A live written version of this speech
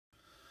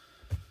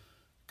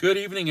Good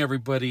evening,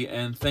 everybody,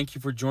 and thank you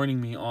for joining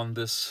me on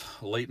this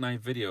late night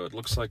video. It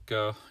looks like,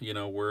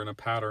 we're in a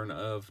pattern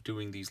of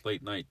doing these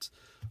late night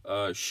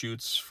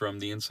shoots from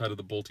the inside of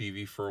the Bolt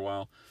EV for a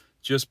while,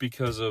 just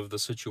because of the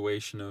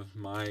situation of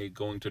my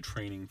going to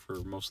training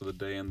for most of the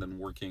day and then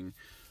working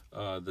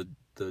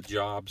the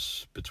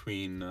jobs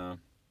between,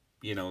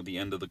 the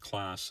end of the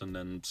class and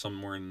then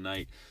somewhere in the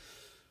night.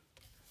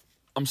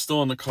 I'm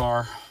still in the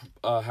car,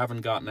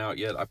 haven't gotten out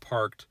yet. I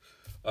parked.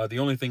 The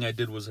only thing I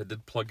did was I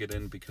did plug it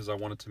in because I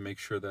wanted to make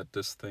sure that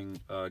this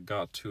thing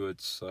got to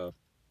its,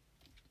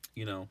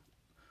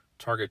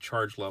 target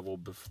charge level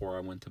before I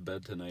went to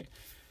bed tonight.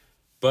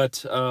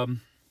 But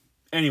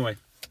anyway,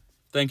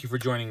 thank you for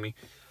joining me.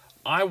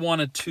 I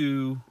wanted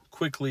to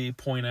quickly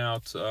point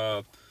out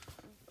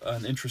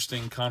an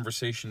interesting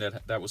conversation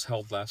that was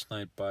held last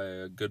night by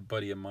a good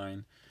buddy of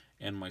mine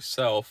and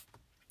myself.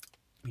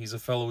 He's a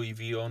fellow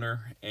EV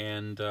owner,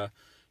 and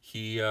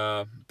he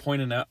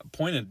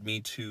pointed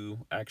me to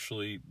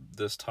actually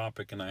this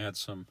topic, and I had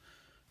some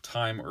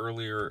time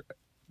earlier,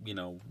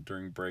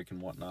 during break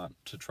and whatnot,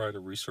 to try to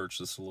research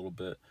this a little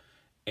bit.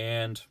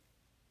 And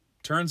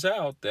turns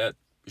out that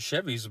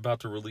Chevy's about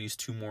to release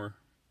 2 more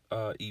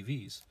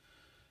EVs,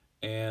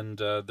 and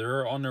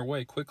they're on their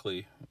way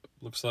quickly.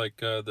 Looks like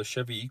the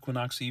Chevy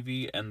Equinox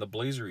EV and the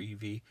Blazer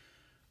EV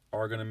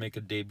are going to make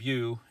a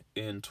debut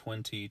in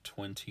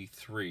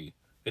 2023.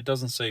 It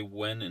doesn't say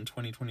when in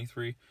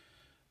 2023.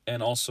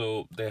 And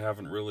also, they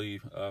haven't really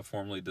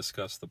formally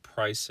discussed the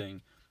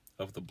pricing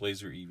of the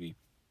Blazer EV.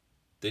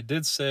 They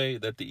did say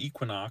that the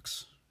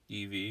Equinox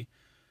EV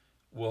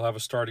will have a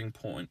starting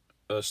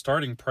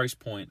price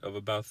point of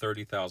about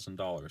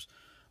 $30,000,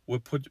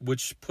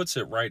 which puts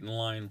it right in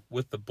line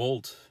with the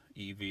Bolt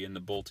EV and the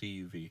Bolt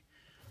EUV.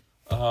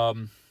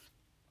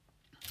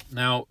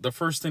 Now, the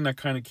first thing that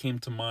kind of came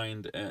to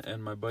mind,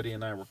 and my buddy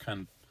and I were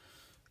kind of,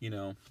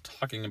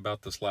 talking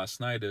about this last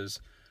night, is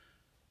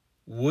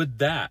would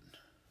that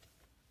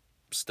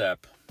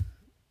step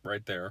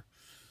right there,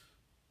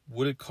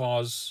 would it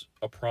cause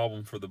a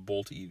problem for the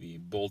Bolt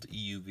EV, Bolt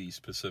EUV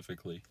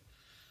specifically?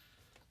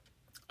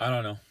 I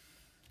don't know.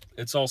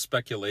 It's all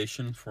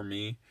speculation for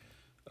me.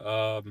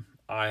 I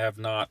have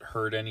not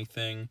heard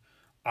anything.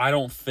 I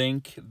don't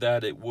think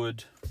that it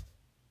would.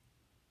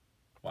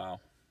 Wow.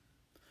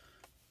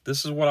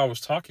 This is what I was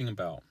talking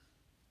about.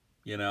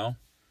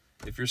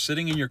 If you're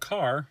sitting in your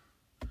car,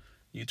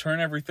 you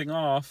turn everything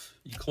off,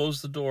 you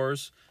close the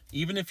doors,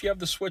 even if you have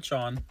the switch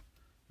on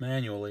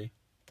manually,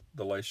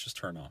 the lights just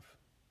turn off.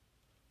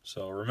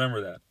 So remember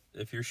that.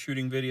 If you're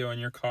shooting video in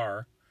your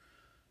car,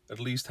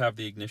 at least have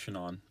the ignition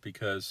on,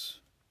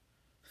 because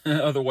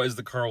otherwise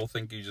the car will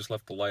think you just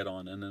left the light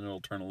on, and then it'll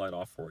turn the light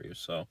off for you.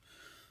 So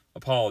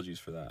apologies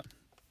for that.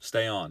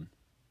 Stay on.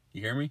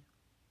 You hear me?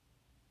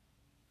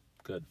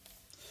 Good.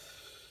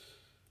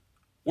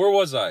 Where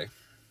was I?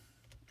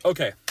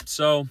 Okay,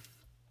 so,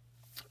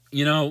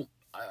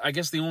 I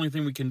guess the only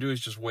thing we can do is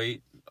just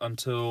wait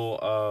until,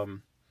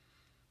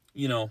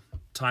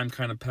 time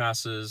kind of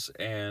passes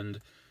and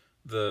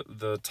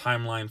the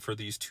timeline for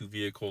these 2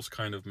 vehicles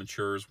kind of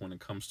matures when it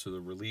comes to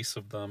the release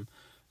of them.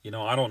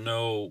 I don't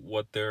know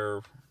where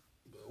they're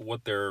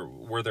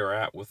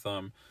at with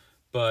them,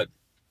 but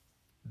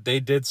they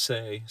did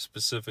say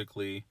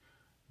specifically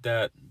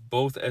that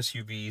both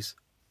SUVs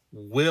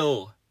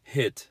will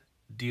hit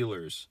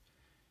dealers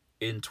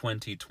in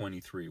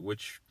 2023,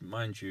 which,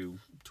 mind you,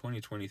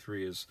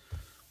 2023 is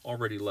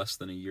already less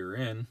than a year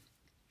in,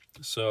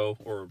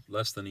 or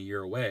less than a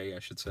year away, I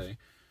should say.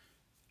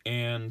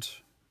 And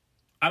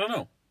I don't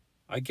know.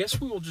 I guess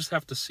we will just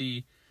have to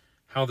see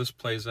how this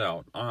plays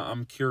out.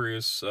 I'm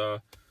curious. I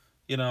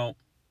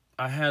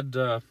had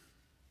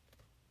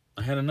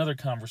another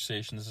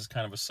conversation. This is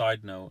kind of a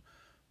side note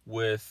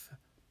with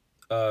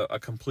a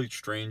complete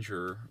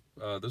stranger.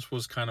 This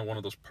was kind of one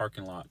of those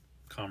parking lot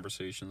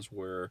conversations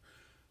where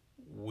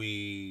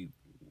we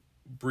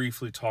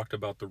briefly talked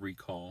about the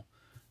recall,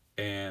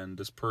 and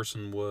this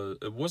person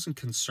wasn't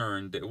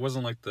concerned. It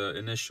wasn't like the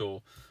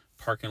initial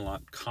parking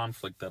lot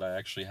conflict that I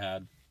actually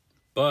had,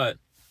 but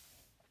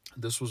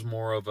this was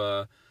more of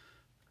a,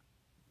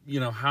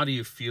 how do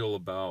you feel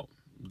about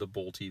the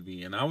Bolt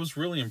EV? And I was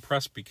really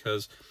impressed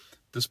because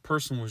this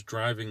person was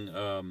driving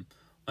an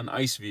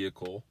ICE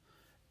vehicle,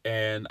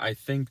 and I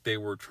think they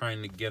were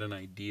trying to get an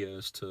idea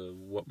as to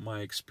what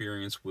my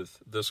experience with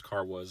this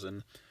car was.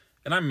 And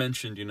I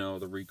mentioned,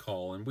 the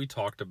recall, and we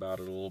talked about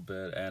it a little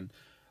bit, and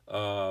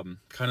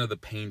kind of the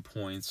pain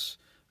points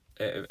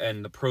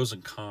and the pros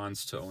and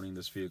cons to owning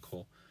this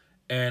vehicle.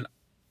 And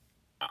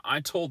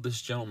I told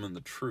this gentleman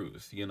the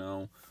truth.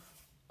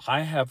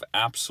 I have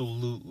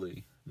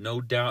absolutely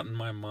no doubt in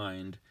my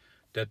mind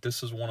that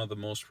this is one of the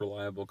most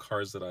reliable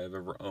cars that I have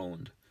ever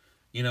owned.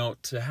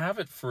 To have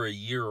it for a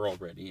year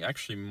already,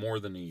 actually more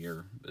than a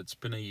year. It's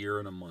been a year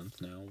and a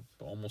month now,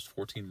 almost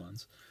 14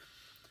 months.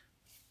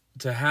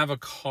 To have a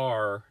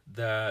car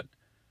that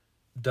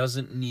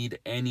doesn't need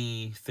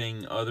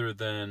anything other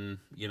than,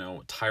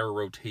 tire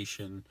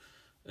rotation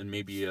and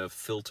maybe a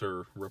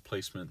filter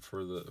replacement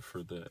for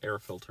the air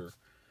filter,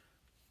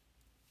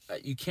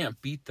 you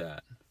can't beat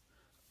that.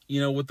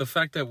 with the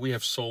fact that we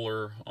have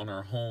solar on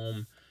our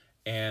home,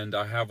 and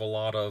I have a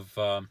lot of,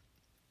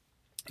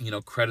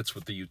 credits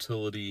with the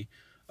utility,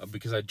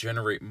 because I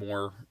generate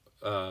more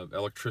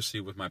electricity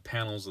with my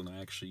panels than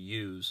I actually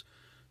use.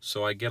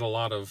 So I get a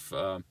lot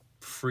of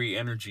free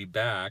energy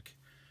back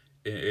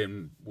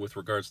with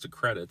regards to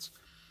credits.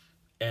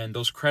 And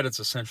those credits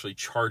essentially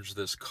charge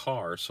this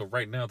car. So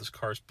right now this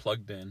car is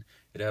plugged in.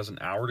 It has an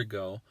hour to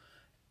go.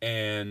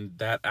 And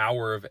that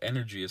hour of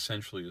energy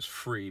essentially is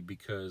free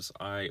because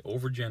I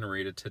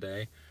overgenerated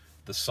today.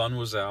 The sun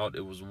was out.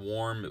 It was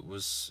warm. It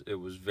was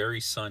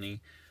very sunny.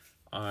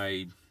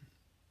 I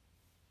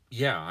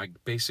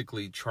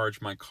basically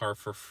charged my car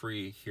for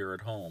free here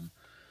at home.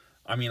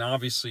 I mean,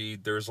 obviously,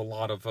 there's a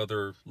lot of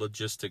other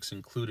logistics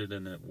included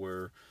in it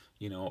where,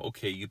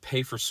 okay, you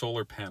pay for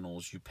solar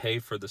panels, you pay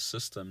for the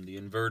system, the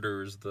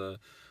inverters, the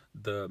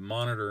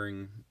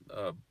monitoring,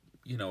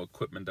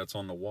 equipment that's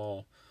on the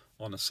wall,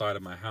 on the side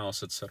of my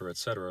house, etc.,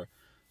 etc.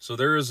 So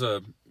there is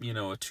a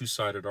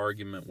two-sided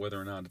argument whether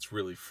or not it's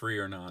really free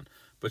or not.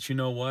 But you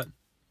know what?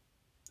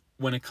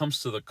 When it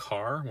comes to the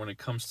car, when it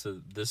comes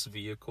to this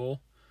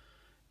vehicle,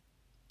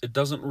 it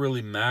doesn't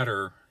really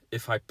matter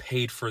if I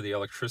paid for the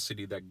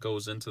electricity that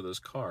goes into this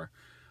car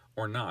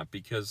or not,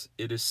 because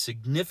it is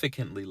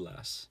significantly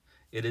less.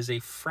 It is a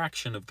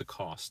fraction of the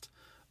cost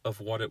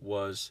of what it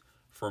was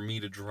for me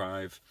to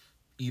drive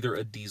either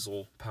a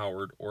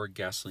diesel-powered or a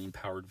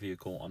gasoline-powered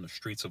vehicle on the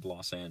streets of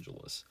Los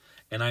Angeles.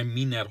 And I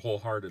mean that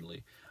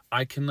wholeheartedly.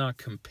 I cannot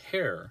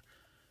compare,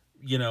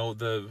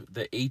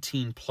 the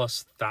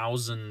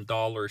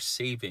 $18,000+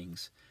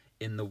 savings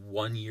in the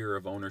 1 year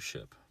of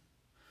ownership.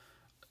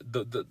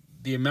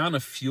 The amount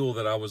of fuel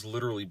that I was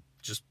literally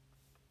just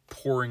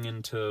pouring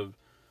into,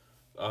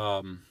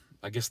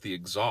 I guess, the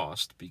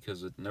exhaust,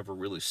 because it never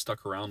really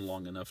stuck around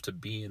long enough to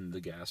be in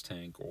the gas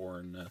tank or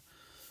in the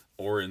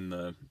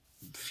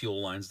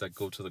fuel lines that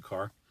go to the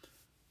car.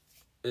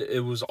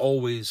 It was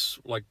always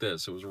like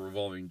this. It was a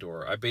revolving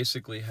door. I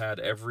basically had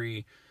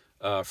every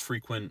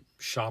frequent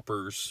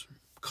shopper's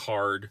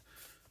card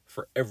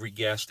for every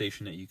gas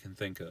station that you can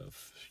think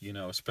of,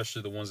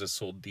 especially the ones that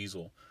sold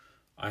diesel.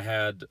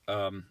 I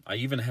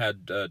even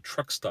had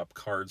truck stop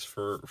cards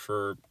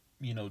for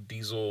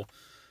diesel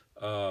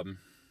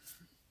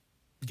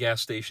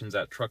gas stations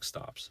at truck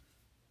stops,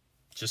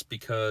 just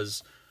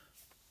because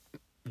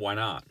why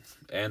not?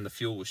 And the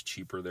fuel was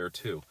cheaper there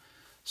too.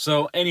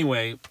 So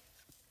anyway,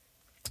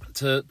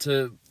 I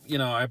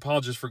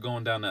apologize for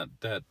going down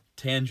that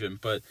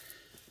tangent, but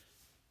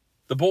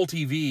the Bolt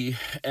EV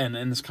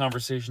and this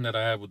conversation that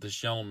I had with this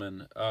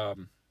gentleman,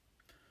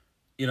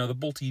 the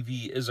Bolt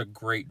EV is a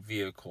great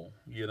vehicle.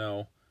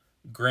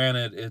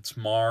 Granted, it's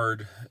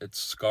marred, it's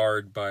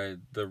scarred by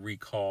the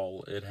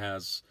recall. It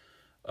has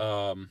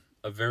a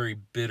very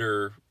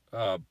bitter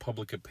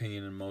public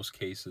opinion in most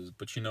cases.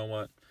 But you know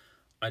what?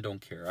 I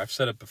don't care. I've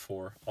said it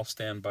before. I'll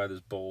stand by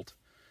this Bolt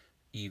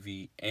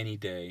EV any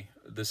day.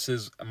 This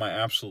is my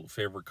absolute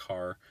favorite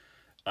car.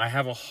 I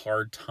have a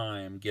hard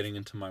time getting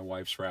into my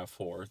wife's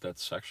RAV4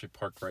 that's actually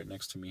parked right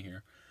next to me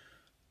here.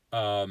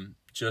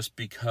 Just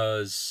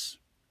because,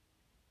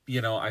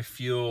 I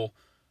feel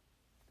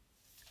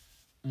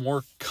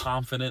more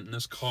confident in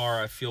this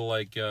car. I feel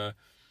like,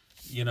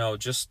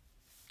 just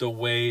the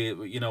way,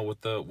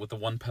 with the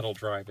one pedal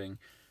driving,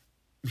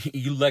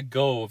 you let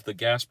go of the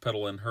gas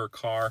pedal in her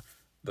car,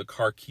 the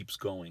car keeps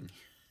going.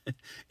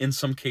 In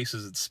some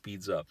cases, it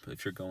speeds up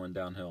if you're going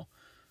downhill.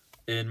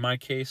 In my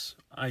case,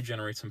 I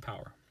generate some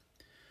power.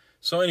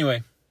 So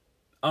anyway,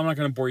 I'm not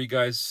going to bore you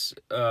guys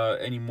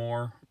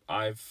anymore.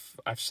 I've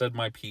said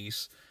my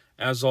piece.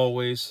 As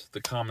always, the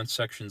comment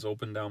section's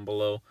open down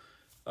below.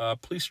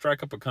 Please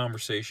strike up a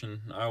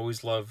conversation. I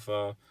always love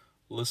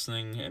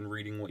listening and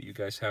reading what you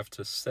guys have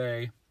to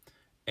say.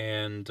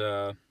 And,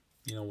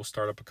 we'll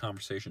start up a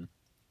conversation.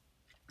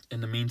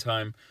 In the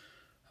meantime,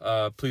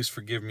 please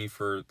forgive me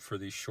for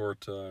these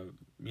short,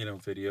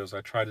 videos. I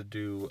try to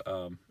do,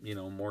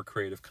 more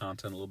creative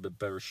content, a little bit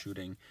better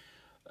shooting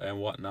and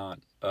whatnot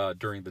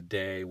during the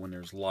day when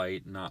there's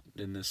light, not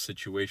in this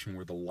situation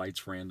where the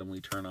lights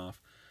randomly turn off.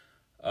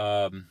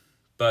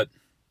 But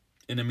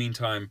in the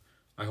meantime,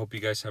 I hope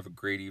you guys have a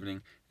great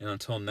evening. And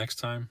until next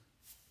time,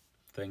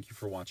 thank you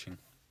for watching.